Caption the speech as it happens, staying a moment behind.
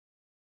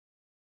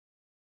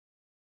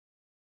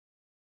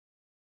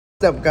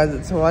What's up, guys?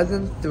 It's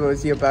Wasn't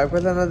Throws here, back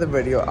with another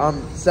video.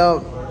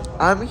 So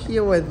I'm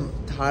here with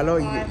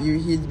Tyler.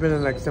 He's been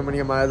in like so many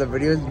of my other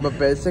videos, but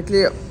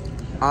basically,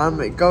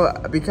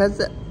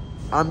 because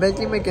I'm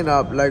basically making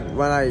up like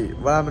what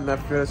happened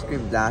at Field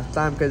Scream last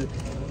time. Because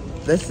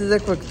this is a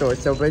quick story.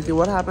 So basically,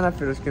 what happened at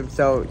Field Scream?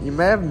 So you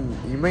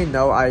may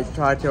know I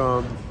tried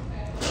to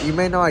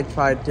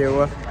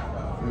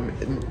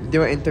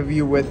do an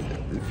interview with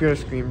Field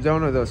Scream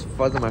Zone. Or those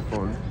fuzz on my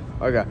phone.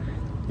 Okay.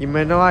 You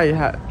may know I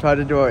tried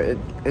to do an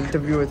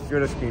interview with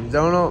Field Scream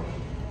Zone.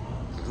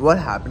 What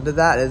happened to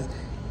that is,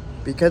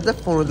 because the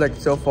phone was like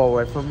so far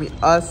away from me,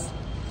 I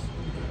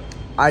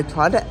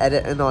tried to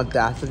edit in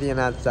Audacity and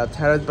add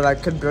subtitles, but I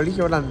could barely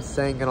hear what I'm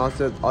saying, and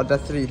also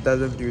Audacity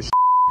doesn't do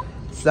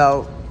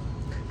So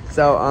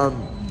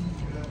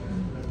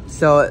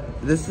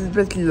this is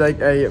basically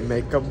like a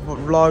makeup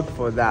vlog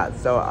for that.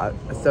 So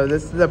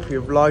this is a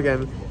pre-vlog,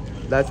 and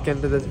let's get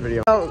into this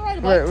video.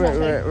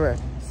 Wait.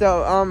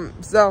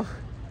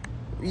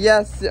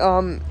 Yes,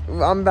 I'm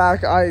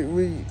back.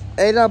 We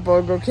ate at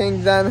Burger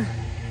King then.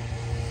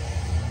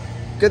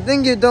 Good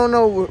thing you don't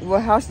know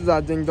what house is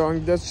that ding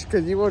dong, just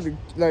because you would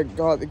like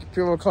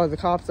people call the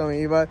cops on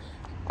me. But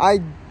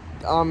I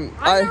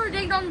never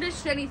ding dong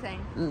dished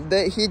anything.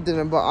 He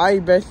didn't, but I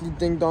basically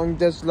ding dong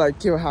dished like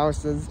 2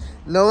 houses.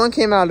 No one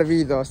came out of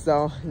either,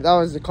 so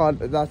that's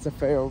a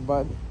fail.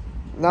 But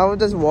now we're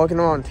just walking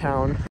around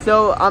town.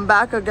 So I'm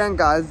back again,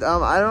 guys.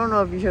 I don't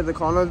know if you hear the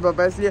corners, but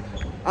basically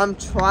I'm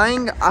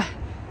trying.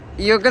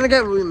 You're gonna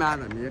get really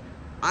mad at me.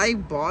 I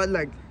bought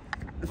like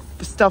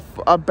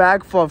a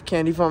bag full of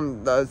candy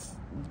from the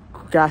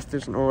gas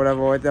station or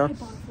whatever right there. I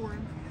bought it for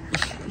him.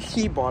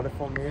 He bought it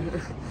for me.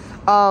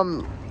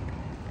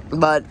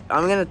 But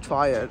I'm gonna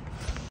try it.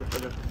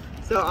 Okay.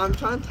 So I'm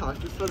trying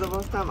tacos for the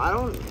first time.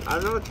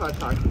 I've never tried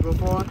tacos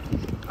before.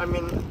 I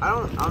mean,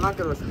 I'm not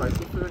good with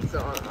spicy food, so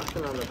I'm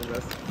gonna look at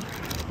this.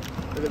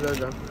 Look at those.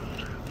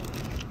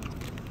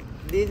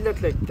 These look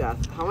like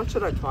death. How much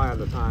should I try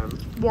at a time?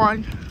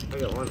 1.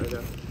 Okay, 1,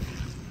 okay.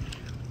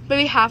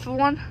 Maybe half of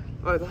 1.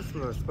 Oh, that's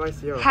more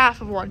spicy. Oh.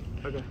 Half of 1.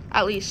 Okay.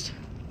 At least.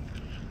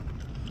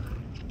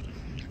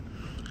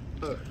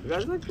 Oh,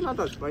 that's like not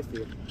that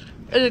spicy. Is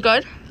it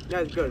good?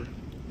 Yeah, it's good.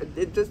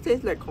 It just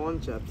tastes like corn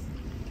chips,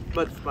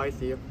 but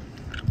spicy.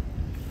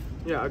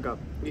 Yeah, I got.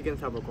 You can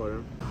stop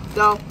recording.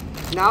 So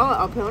now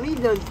apparently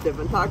there's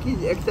different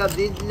Takis, except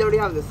these literally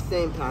have the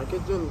same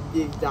package and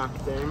the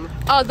exact same.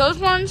 Those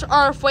ones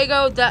are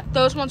Fuego.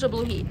 Those ones are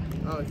Blue Heat.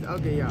 Oh,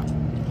 okay, yeah.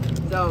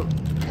 So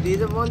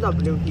these ones are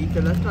Blue Heat. So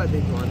let's try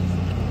these ones.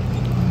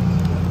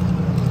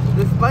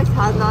 The spice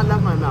has not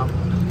left my mouth.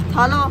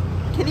 Tano,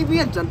 can you be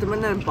a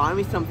gentleman and buy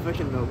me some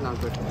freaking milk now,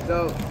 quick?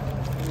 So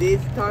these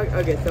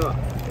okay, so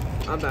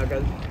I'm back,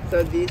 guys.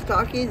 So these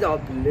Takis are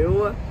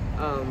blue.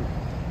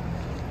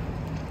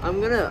 I'm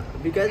gonna,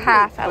 because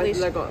half at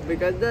least.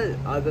 Because the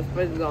other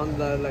spice is on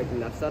the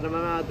left side of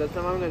my mouth. This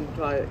time I'm gonna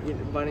try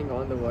biting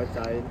on the right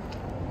side.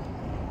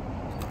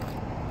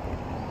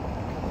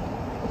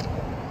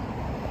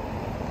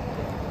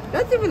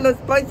 That's even less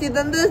spicy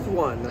than this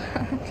one.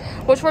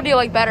 Which one do you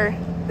like better?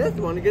 This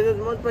one, because it's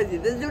more spicy.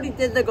 This literally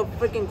tastes like a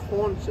freaking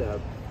corn chip.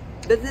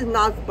 This is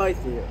not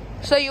spicy.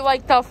 So you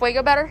like the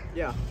Fuego better?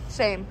 Yeah.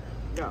 Same.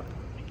 Yeah.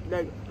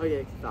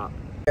 Okay, stop.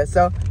 Okay,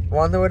 so we're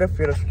on the way to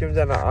Field Screams,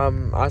 and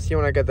I'll see you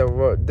when I get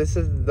there. This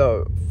is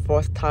the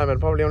first time and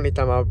probably only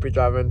time I'll be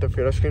driving to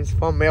Field Screams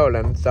from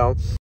Maryland, so.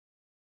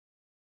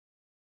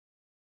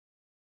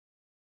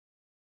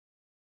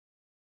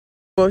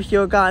 We're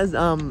here, guys.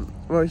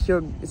 We're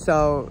here.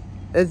 So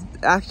it's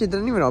actually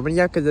didn't even open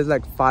yet because it's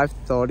like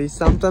 5:30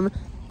 something.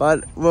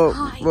 But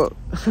Hi.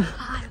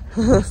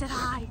 I said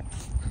hi.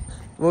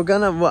 I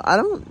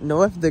don't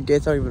know if the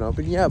gates are even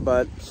open yet,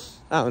 but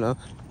I don't know.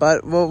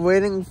 But we're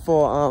waiting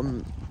for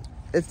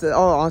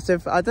also,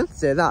 if I didn't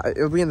say that,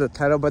 it'll be in the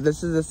title, but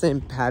this is the same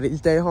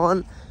Patty's Day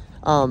horn.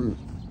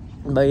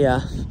 But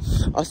yeah.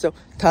 Also,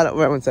 title.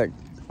 Wait one sec,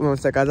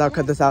 guys. I'll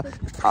cut this out.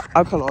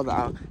 I'll cut all that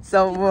out.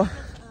 So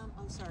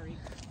I'm sorry.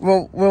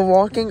 we're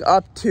walking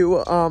up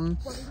to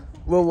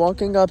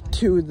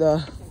the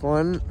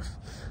front.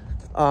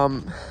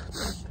 I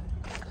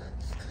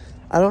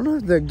don't know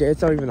if the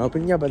gates are even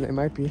open yet, but they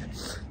might be.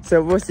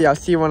 So we'll see. I'll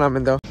see you when I'm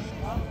in there.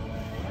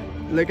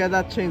 Look at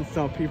that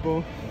chainsaw,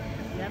 people.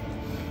 Yep.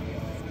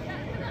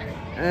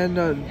 And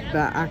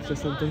that axe or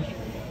something.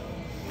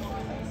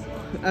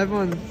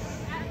 Everyone's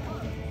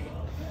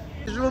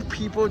usual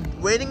people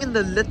waiting in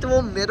the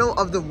literal middle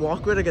of the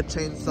walkway to get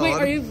chainsawed. Wait,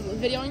 are you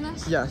videoing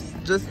this? Yes.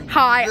 Just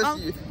hi.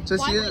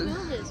 Just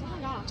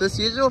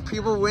usual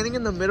people waiting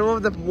in the middle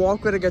of the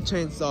walkway to get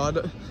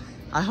chainsawed.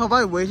 I hope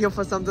I wait here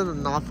for something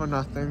and not for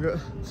nothing.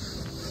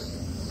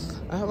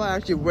 I hope I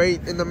actually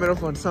wait in the middle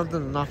for something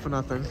and not for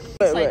nothing.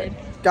 Wait.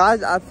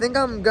 Guys, I think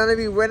I'm gonna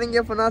be waiting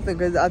here for nothing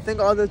because I think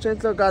all the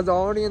chainsaw guys are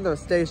already in the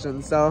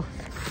station, so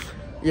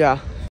yeah.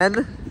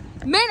 10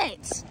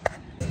 minutes!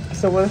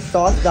 So when it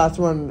starts, that's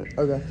when,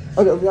 okay,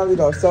 we have to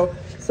go. I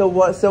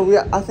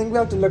think we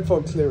have to look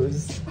for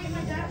clues. Wait,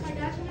 my dad's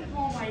gonna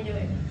call while I do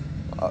it.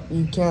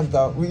 You can't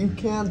though. You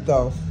can't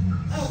though.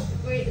 Oh,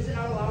 wait, is it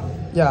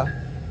Yeah.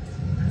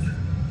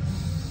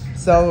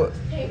 So.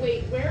 Hey,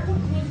 wait, where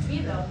would clues be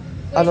though?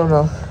 Wait. I don't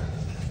know.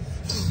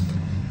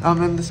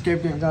 I'm in the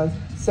escape game, guys.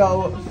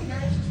 So. Something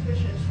very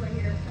suspicious right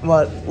here.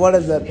 What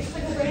is it? It's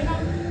like a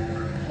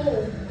random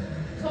hole.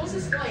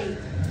 Closest light.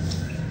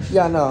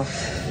 Yeah, no.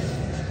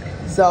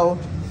 So.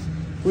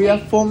 We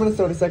have 4 minutes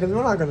 30 seconds.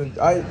 We're not gonna.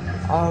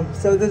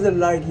 So there's a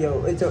light here.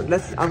 So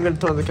I'm gonna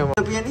turn the camera.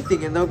 Will there be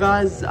anything in there,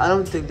 guys? I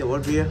don't think there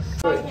would be. Oh,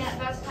 yeah,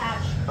 that's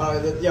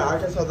attached. Yeah, I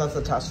can tell that's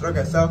attached.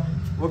 Okay, so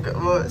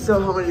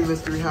so how many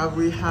minutes do we have?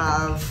 We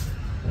have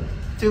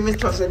 2 minutes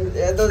 12 seconds.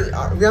 We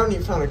haven't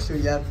even found a clue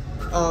yet.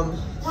 We're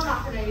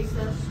not gonna use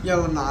this. Yeah,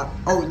 we're not.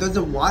 Oh, there's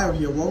a wire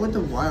here. What would the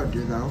wire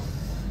do though?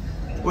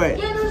 Wait.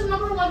 Yeah, there's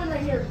number 11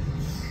 right here.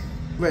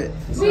 Wait.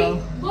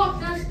 Wait, look,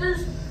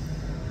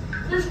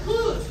 there's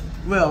clues.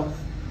 Will.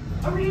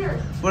 Over here.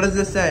 What does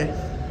this say?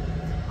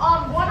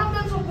 One of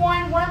them's a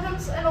 1, one of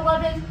them's an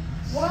 11,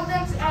 one of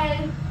them's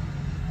an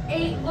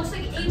 8, looks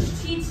like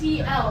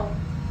HTTL.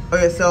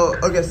 Okay, so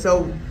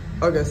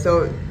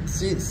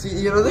see,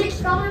 you know Wait,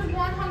 spell there's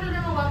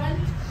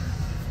 111.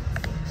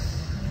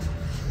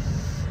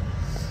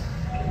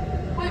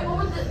 Wait, what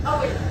was it? Oh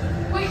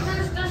wait,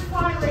 there's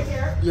 5 right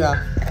here. Yeah.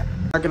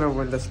 We're not gonna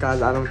win this,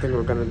 guys. I don't think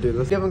we're gonna do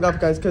this. Giving up,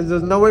 guys, because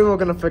there's no way we're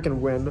gonna freaking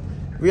win.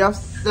 We have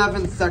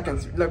 7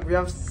 seconds. Look, we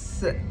have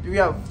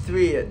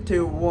 3,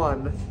 2,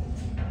 1.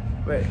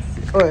 Wait.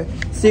 Okay.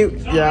 See,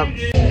 yeah.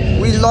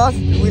 We lost.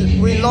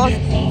 We lost.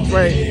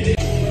 Wait.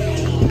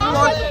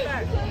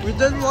 We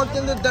just walked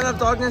in the Den of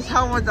Darkness.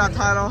 How was that,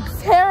 title?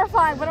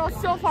 Terrifying, but it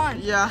was so fun.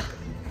 Yeah.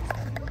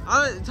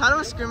 Title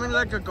was screaming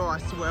like a girl, I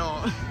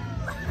swear.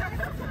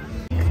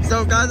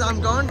 So, guys,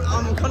 I'm calling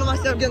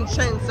myself getting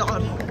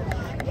chainsawed.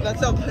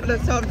 Let's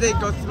hope they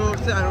go through.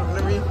 So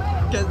let me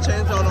get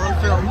chainsawed on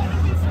film.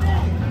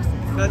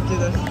 Let's do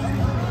this.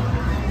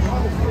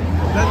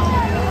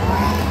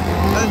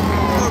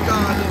 Oh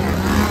God.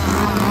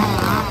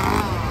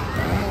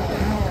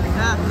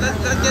 Yeah, let's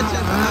get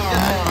chainsawed. Let's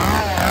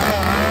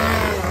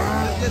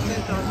get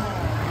chainsawed.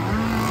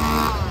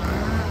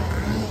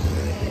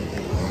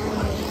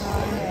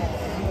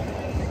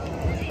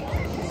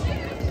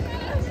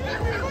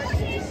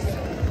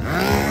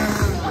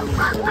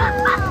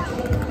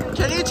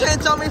 Can you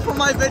chainsaw me for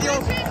my video?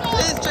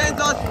 Please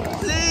chainsaw,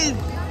 please.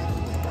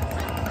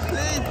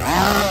 Please.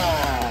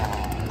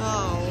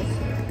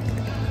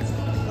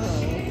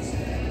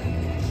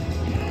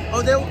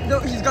 Oh,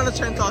 he's gonna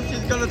chainsaw.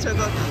 He's gonna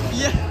chainsaw.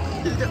 Yeah,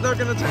 they're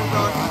gonna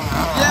chainsaw.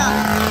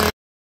 Yeah.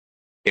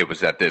 It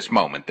was at this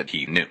moment that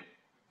he knew.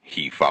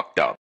 He fucked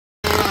up.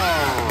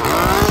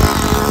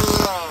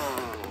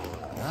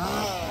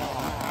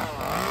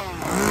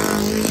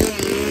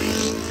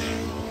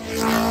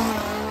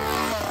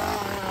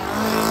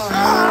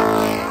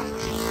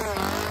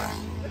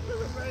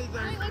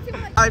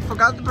 I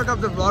forgot to pick up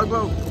the vlog,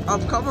 but a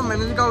couple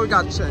minutes ago we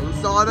got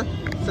chainsawed,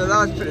 so that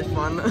was pretty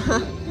fun.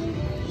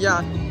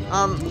 Yeah,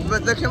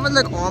 but the camera's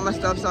like all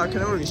messed up, so I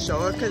couldn't really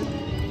show it, cause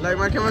like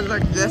my camera's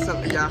like this,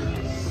 and yeah.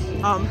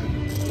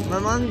 My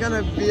mom's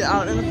gonna be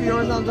out in a few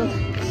hours on this.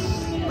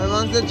 My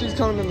mom said she's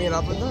coming to meet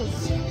up with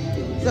us.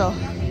 So,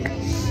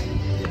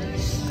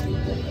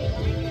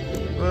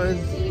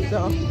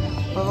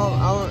 my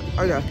mom,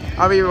 okay,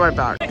 I'll be right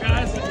back. Do you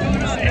want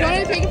me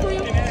to take it for you?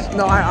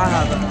 No, I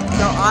haven't.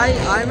 So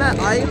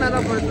I met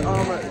up with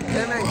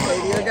Tim and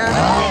Katie again.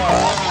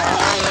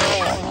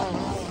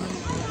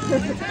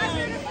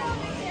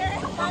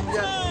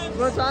 Yeah,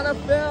 we're trying to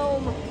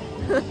film.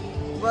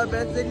 But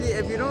basically,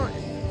 if you don't,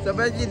 so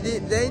basically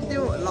they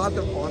do lots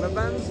of horn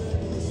events.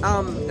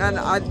 And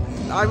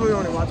I really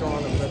only watch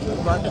horn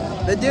events, but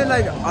they do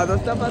like other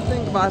stuff, I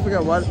think, but I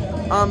forget what.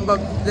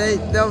 But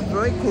they're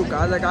very cool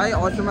guys. Like I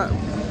also met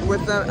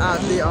with them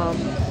at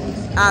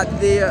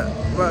the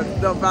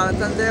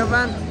Valentine's Day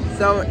event.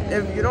 So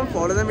if you don't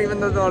follow them, even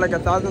though they're like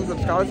 1,000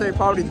 subscribers, so you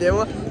probably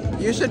do,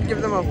 you should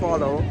give them a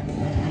follow.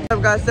 So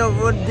guys, so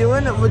we're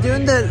doing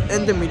the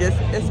intermediate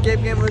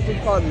escape game, which is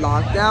called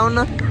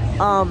Lockdown.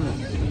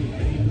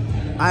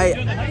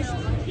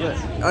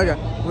 Okay,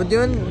 we're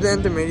doing the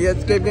intermediate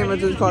escape game,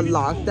 which is called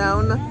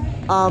Lockdown.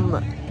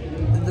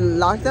 The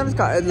Lockdown is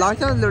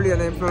literally a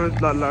name for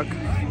blood. Look,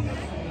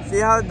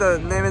 see how the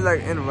name is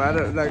like in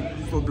red, like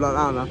for blood.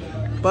 I don't know,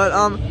 but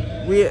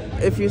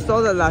if you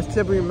saw the last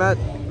clip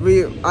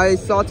I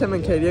saw Tim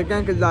and Katie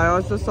again, because I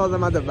also saw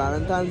them at the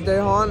Valentine's Day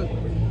haunt.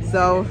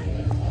 So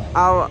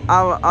I'll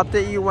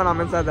update you when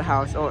I'm inside the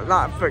house, or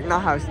not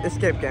house,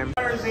 escape game.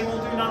 They will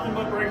do nothing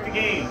but break the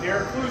game. There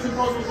are clues and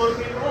puzzles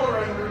located all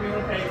around the room. You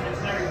will pay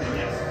attention to everything.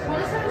 Yes. What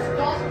is that?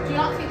 Do you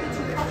not take the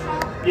toothbrush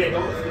out? Yeah, you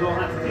don't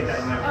have to take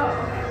that now. Oh,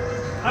 okay.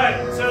 Alright,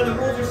 so the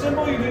rules are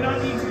simple. You do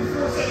not need to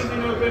force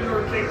anything open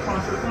or take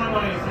punch or climb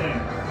on anything.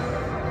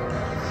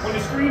 When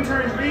the screen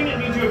turns green, it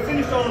means you have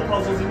finished all the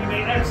puzzles and you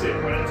may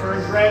exit. When it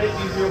turns red, it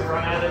means you've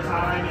run out of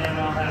time and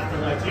I'll have to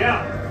let you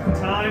out.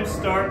 Time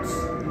starts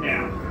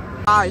now.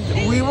 Guys,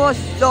 we were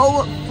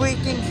so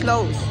freaking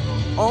close.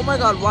 Oh my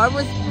god, why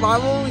were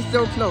we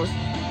so close?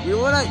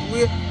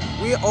 We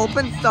We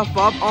opened stuff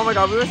up. Oh my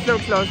god, we were so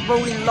close,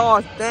 but we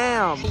lost.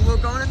 Damn. We're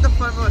going in the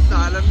front row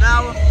asylum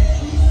now.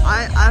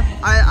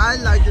 I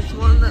like this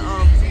one.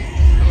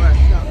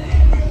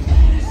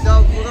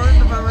 So we're going to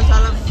the front row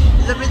asylum.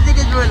 The music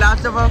is really loud,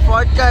 so before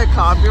I get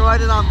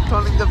copyrighted, I'm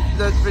turning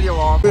this video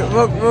off.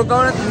 We're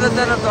going into the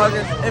den of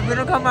dragons. If we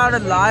don't come out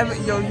alive,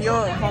 you'll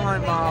hear from my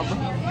mom.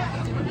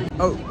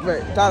 Oh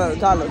wait, Tyler.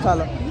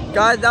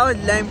 Guys, that was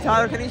lame.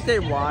 Tyler, can you say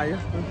why?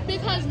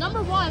 Because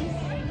number one,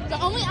 the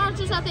only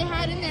actors that they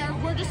had in there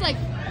were just like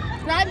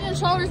grabbing your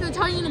shoulders and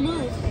telling you to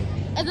move,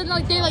 and then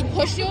like they like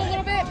push you a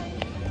little bit,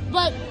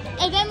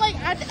 and then like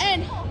at the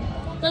end,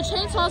 the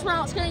chainsaws were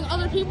out scaring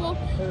other people.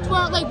 To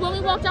where, like when we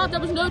walked out, there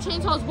was no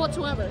chainsaws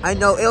whatsoever. I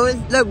know, it was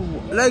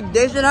like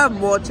they should have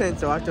more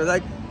chainsaw actors.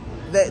 Like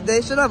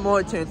they should have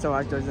more chainsaw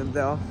actors in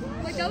there.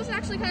 Like that was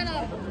actually kind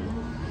of.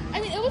 I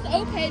mean, it was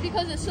okay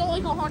because it's still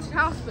like a haunted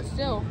house, but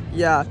still.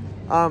 Yeah.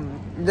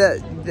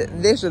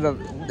 They should have.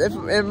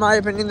 In my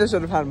opinion, they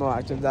should have had more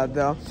actors out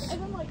there.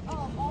 And then like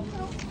also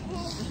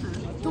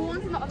the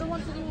ones and the other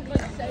ones that they would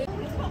like say.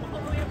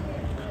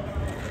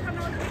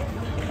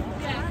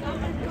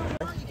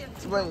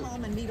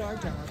 Home and meet our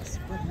dogs.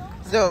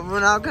 So we're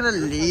not gonna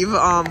leave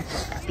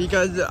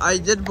because I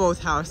did both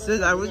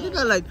houses. I was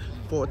gonna like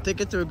both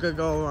tickets, we could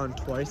go around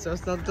twice or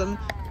something,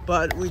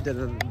 but we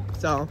didn't.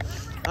 So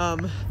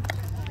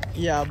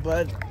yeah,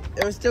 but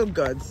it was still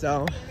good.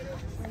 So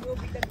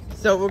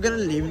we're gonna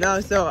leave now.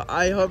 So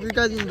I hope you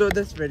guys enjoyed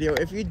this video.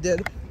 If you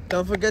did,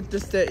 don't forget to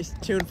stay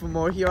tuned for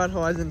more here on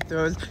Horizon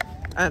Throws,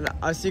 and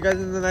I'll see you guys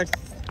in the next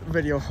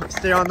video.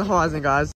 Stay on the horizon, guys.